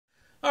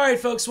All right,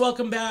 folks,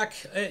 welcome back.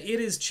 It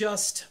is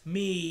just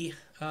me,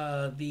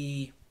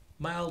 the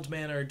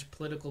mild-mannered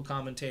political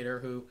commentator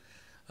who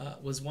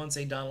was once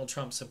a Donald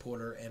Trump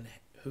supporter and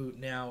who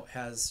now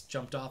has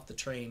jumped off the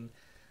train,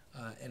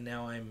 and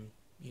now I'm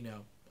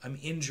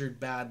injured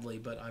badly,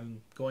 but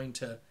I'm going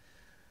to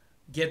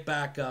get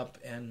back up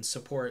and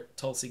support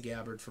Tulsi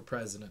Gabbard for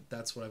president.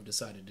 That's what I've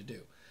decided to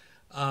do.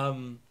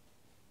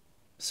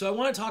 So I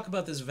want to talk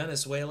about this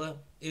Venezuela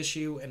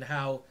issue and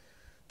how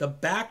the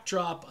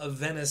backdrop of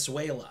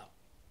Venezuela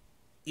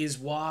is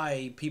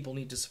why people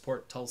need to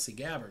support Tulsi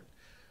Gabbard.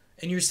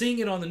 And you're seeing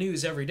it on the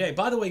news every day.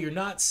 By the way, you're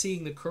not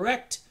seeing the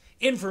correct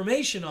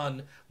information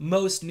on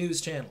most news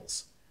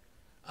channels.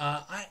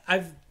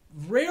 I've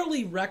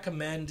rarely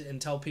recommend and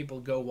tell people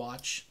go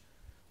watch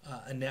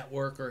a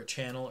network or a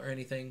channel or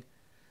anything.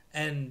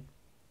 And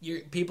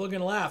people are going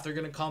to laugh. They're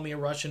going to call me a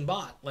Russian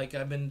bot, like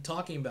I've been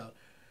talking about.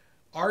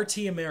 RT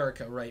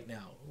America right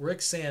now,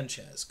 Rick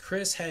Sanchez,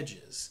 Chris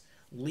Hedges,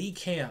 Lee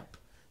Camp,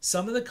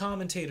 some of the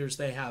commentators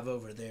they have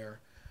over there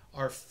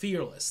are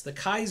fearless. The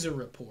Kaiser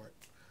Report,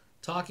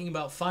 talking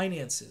about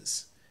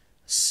finances,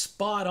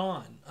 spot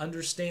on,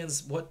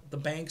 understands what the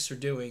banks are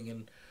doing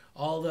and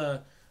all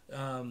the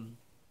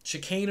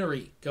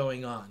chicanery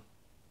going on.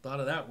 Thought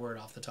of that word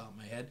off the top of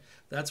my head.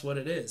 That's what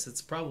it is.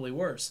 It's probably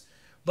worse.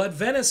 But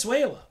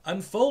Venezuela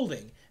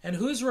unfolding, and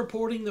who's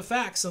reporting the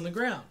facts on the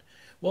ground?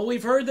 Well,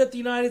 we've heard that the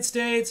United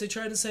States, they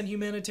tried to send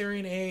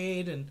humanitarian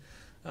aid, and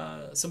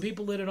some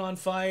people lit it on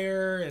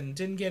fire and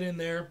didn't get in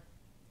there.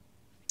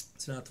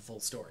 It's not the full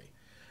story.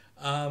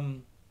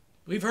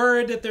 We've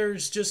heard that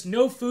there's just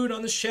no food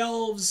on the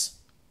shelves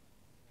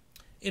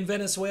in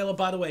Venezuela.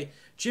 By the way,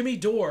 Jimmy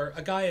Dore,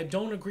 a guy I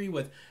don't agree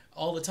with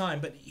all the time,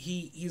 but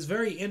he's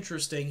very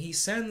interesting. He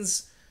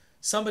sends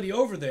somebody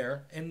over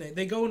there, and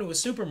they go into a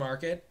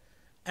supermarket,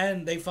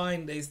 and they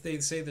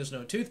say there's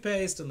no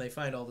toothpaste, and they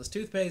find all this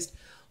toothpaste.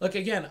 Look,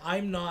 again,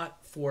 I'm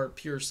not for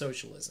pure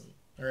socialism.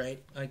 All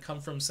right, I come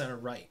from center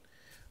right.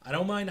 I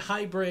don't mind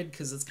hybrid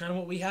because it's kind of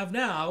what we have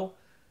now,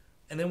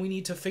 and then we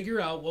need to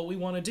figure out what we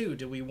want to do.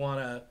 Do we want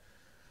a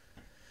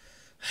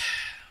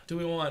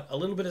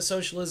little bit of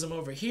socialism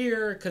over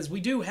here? Because we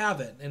do have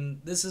it,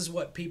 and this is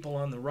what people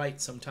on the right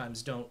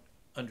sometimes don't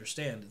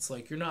understand. It's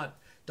like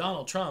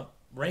Donald Trump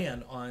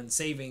ran on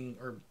saving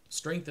or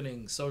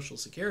strengthening Social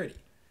Security,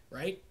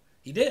 right?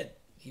 He did.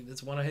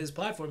 That's one of his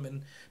platforms,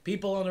 and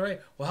people on the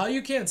right, well, how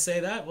you can't say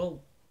that?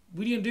 Well,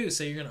 what are you going to do?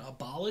 Say you're going to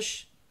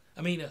abolish?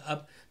 I mean,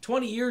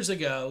 20 years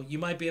ago, you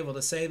might be able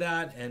to say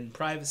that and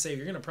say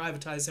you're going to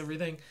privatize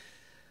everything.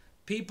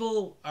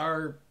 People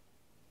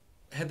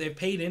they've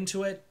paid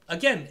into it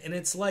again, and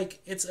it's like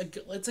it's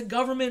a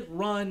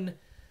government-run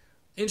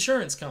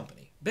insurance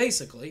company,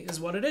 basically,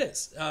 is what it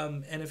is.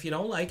 And if you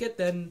don't like it,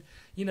 then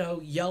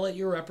yell at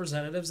your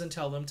representatives and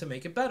tell them to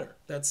make it better.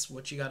 That's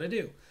what you got to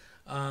do.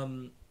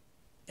 And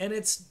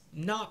it's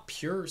not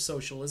pure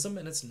socialism,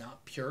 and it's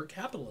not pure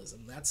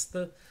capitalism. That's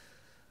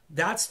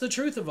the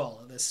truth of all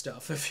of this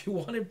stuff. If you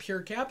wanted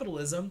pure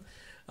capitalism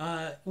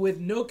with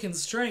no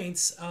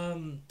constraints,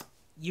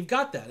 you've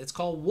got that. It's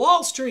called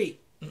Wall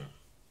Street.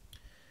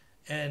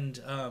 And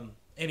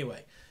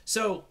anyway,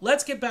 so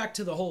let's get back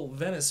to the whole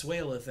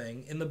Venezuela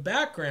thing. In the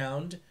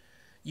background,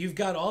 you've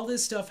got all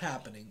this stuff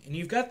happening, and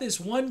you've got this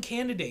one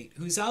candidate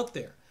who's out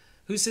there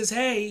who says,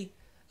 hey,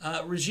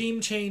 regime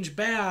change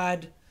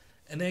bad.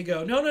 And they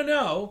go,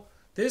 no,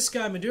 this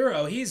guy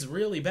Maduro, he's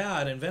really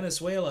bad. In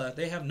Venezuela,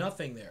 they have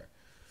nothing there.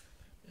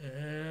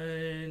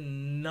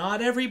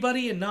 Not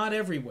everybody and not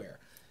everywhere.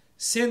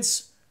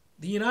 Since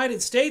the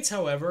United States,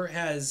 however,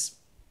 has,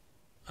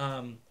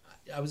 I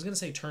was going to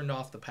say turned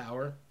off the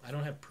power. I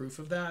don't have proof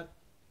of that,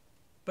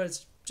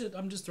 but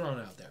I'm just throwing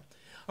it out there.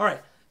 All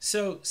right,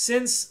 so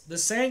since the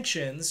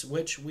sanctions,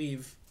 which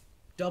we've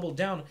doubled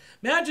down,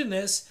 imagine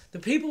this, the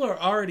people are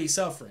already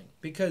suffering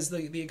because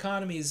the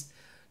economy's,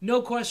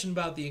 no question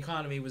about the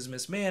economy was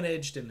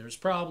mismanaged and there's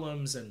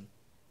problems, and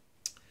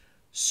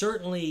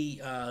certainly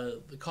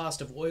the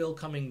cost of oil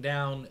coming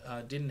down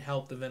didn't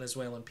help the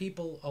Venezuelan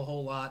people a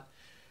whole lot.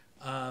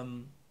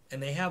 And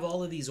they have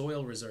all of these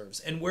oil reserves.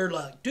 And we're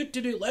like,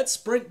 let's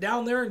sprint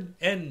down there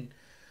and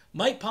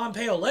Mike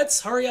Pompeo,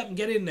 let's hurry up and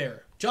get in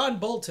there. John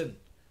Bolton,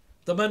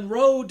 the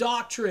Monroe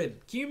Doctrine.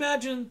 Can you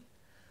imagine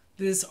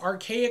this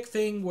archaic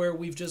thing where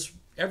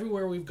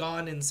everywhere we've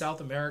gone in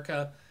South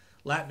America,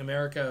 Latin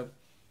America,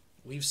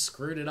 we've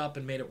screwed it up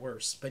and made it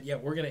worse. But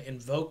yet we're going to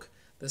invoke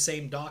the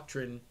same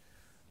doctrine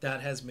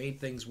that has made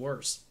things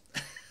worse.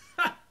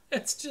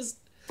 It's just...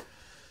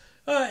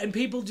 and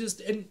people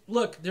and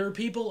look, there are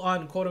people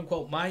on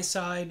quote-unquote my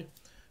side.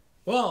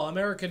 Well,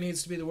 America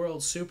needs to be the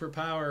world's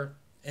superpower.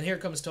 And here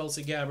comes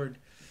Tulsi Gabbard.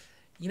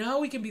 You know how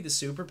we can be the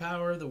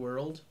superpower of the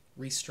world?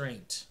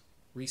 Restraint.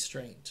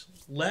 Restraint.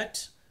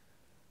 Let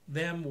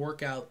them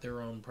work out their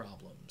own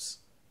problems.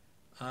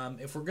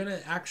 If we're going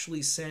to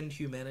actually send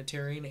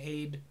humanitarian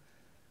aid,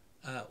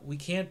 we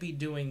can't be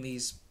doing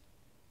these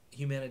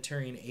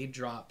humanitarian aid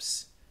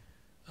drops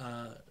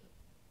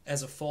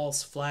as a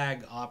false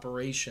flag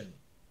operation,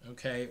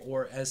 okay,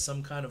 or as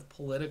some kind of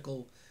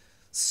political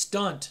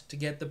stunt to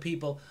get the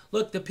people.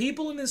 Look, the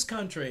people in this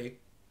country,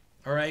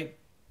 all right,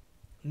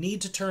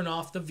 need to turn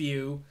off The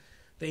View.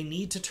 They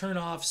need to turn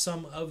off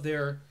some of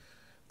their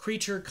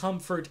creature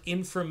comfort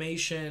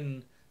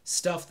information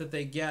stuff that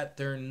they get,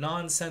 their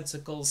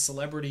nonsensical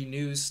celebrity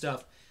news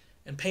stuff,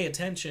 and pay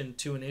attention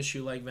to an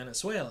issue like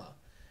Venezuela.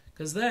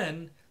 Because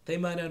then they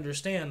might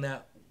understand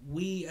that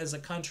we as a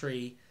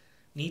country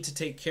need to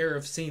take care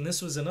of, seeing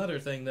this was another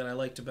thing that I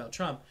liked about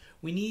Trump,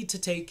 we need to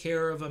take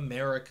care of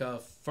America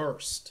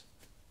first.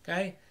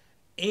 Okay?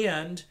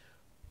 And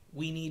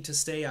we need to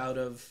stay out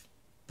of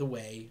the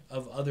way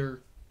of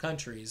other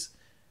countries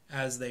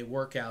as they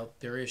work out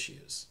their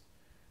issues.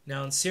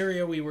 Now in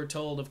Syria we were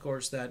told, of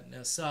course, that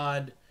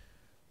Assad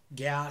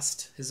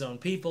gassed his own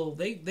people.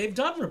 They've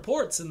done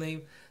reports, and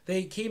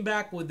they came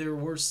back with there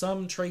were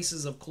some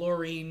traces of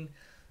chlorine,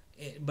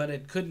 but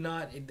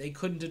they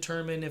couldn't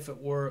determine if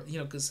it were,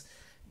 because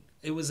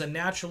it was a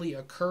naturally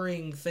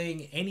occurring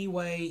thing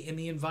anyway in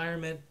the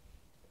environment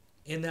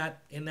in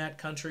that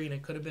country, and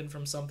it could have been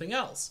from something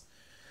else.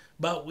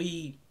 But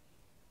we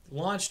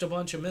launched a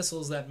bunch of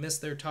missiles that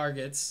missed their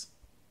targets,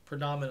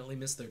 predominantly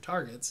missed their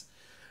targets,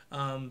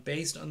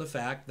 based on the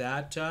fact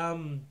that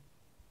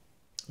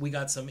we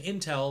got some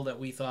intel that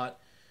we thought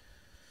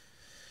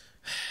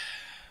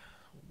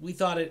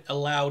it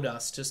allowed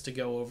us just to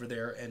go over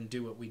there and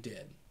do what we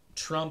did.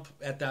 Trump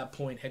at that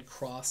point had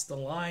crossed the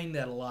line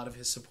that a lot of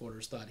his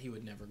supporters thought he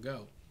would never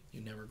go.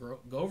 He'd never go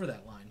over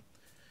that line,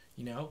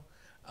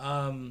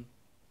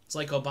 It's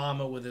like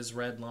Obama with his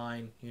red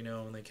line,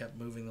 and they kept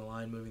moving the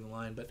line.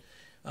 But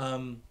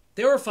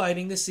they were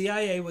fighting. The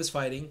CIA was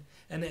fighting,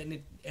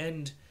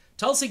 and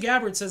Tulsi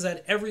Gabbard says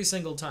that every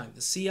single time.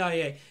 The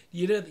CIA.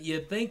 You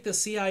think the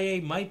CIA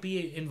might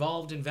be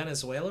involved in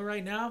Venezuela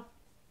right now?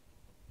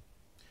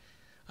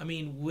 I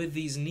mean, with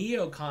these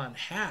neocon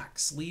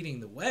hacks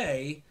leading the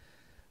way,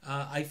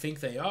 I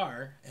think they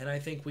are, and I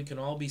think we can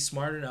all be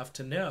smart enough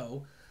to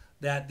know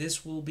that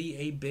this will be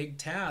a big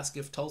task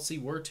if Tulsi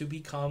were to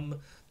become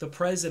the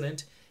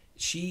president.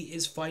 She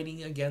is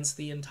fighting against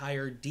the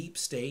entire deep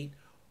state,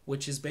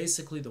 which is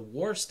basically the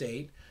war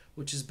state,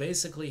 which is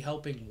basically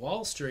helping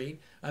Wall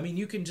Street. I mean,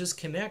 you can just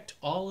connect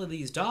all of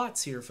these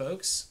dots here,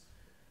 folks.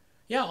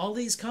 Yeah, all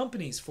these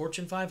companies,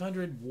 Fortune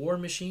 500 war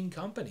machine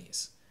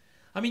companies.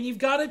 I mean, you've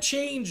got to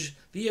change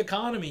the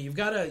economy. You've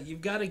got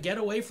to get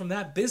away from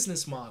that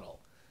business model.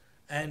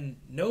 And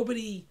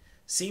nobody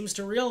seems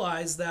to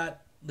realize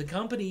that the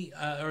company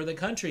or the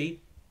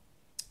country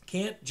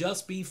can't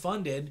just be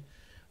funded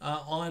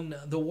on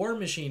the war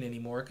machine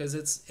anymore, because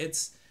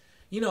it's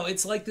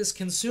like this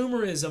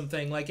consumerism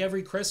thing. Like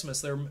every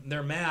Christmas,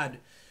 they're mad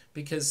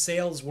because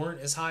sales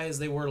weren't as high as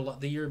they were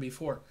the year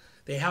before.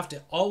 They have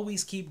to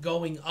always keep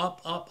going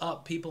up, up,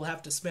 up. People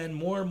have to spend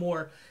more and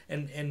more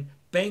and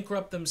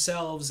bankrupt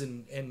themselves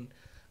and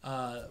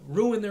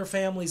ruin their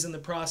families in the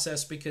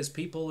process, because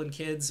people and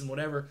kids and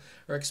whatever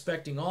are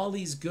expecting all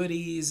these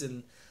goodies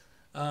and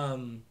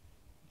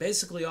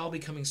basically all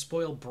becoming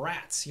spoiled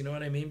brats. You know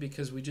what I mean?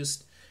 Because we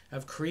just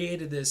have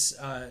created this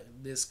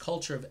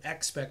culture of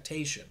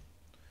expectation.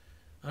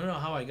 I don't know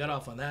how I got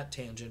off on that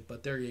tangent,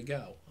 but there you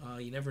go.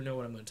 You never know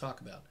what I'm going to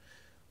talk about.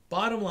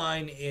 Bottom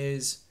line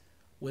is,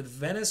 with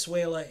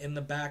Venezuela in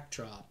the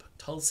backdrop,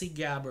 Tulsi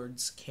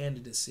Gabbard's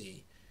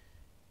candidacy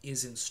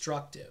is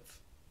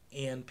instructive,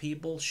 and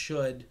people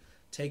should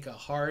take a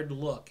hard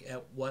look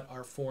at what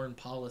our foreign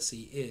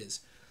policy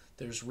is.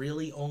 There's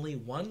really only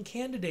one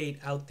candidate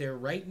out there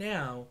right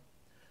now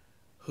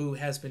who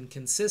has been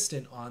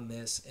consistent on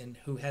this and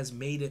who has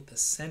made it the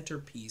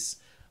centerpiece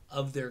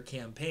of their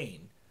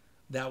campaign.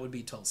 That would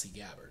be Tulsi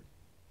Gabbard.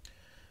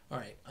 All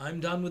right, I'm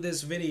done with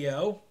this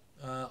video.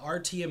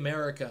 RT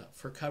America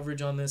for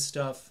coverage on this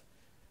stuff.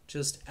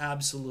 Just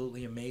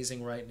absolutely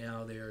amazing right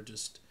now. They are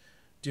just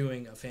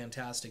doing a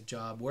fantastic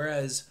job.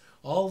 Whereas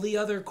all the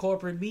other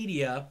corporate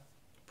media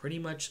pretty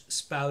much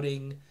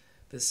spouting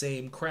the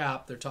same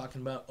crap. They're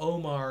talking about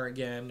Omar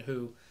again,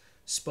 who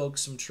spoke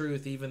some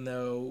truth, even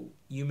though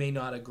you may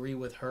not agree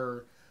with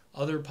her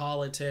other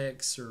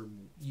politics, or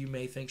you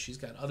may think she's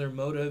got other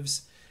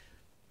motives.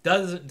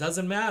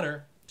 Doesn't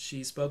matter.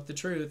 She spoke the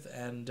truth.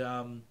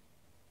 And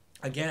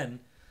again,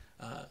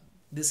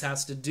 this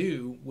has to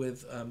do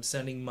with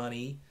sending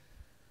money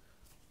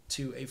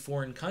to a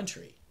foreign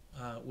country,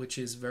 which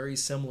is very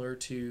similar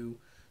to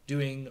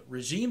doing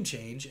regime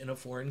change in a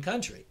foreign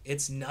country.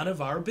 It's none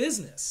of our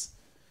business.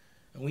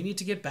 And we need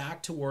to get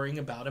back to worrying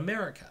about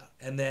America,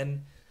 and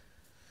then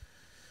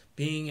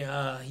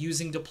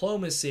using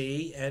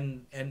diplomacy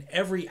and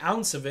every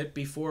ounce of it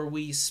before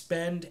we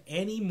spend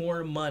any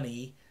more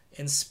money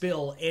and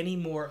spill any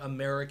more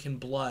American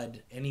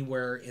blood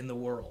anywhere in the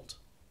world.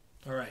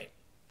 All right,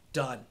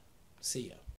 done. See ya.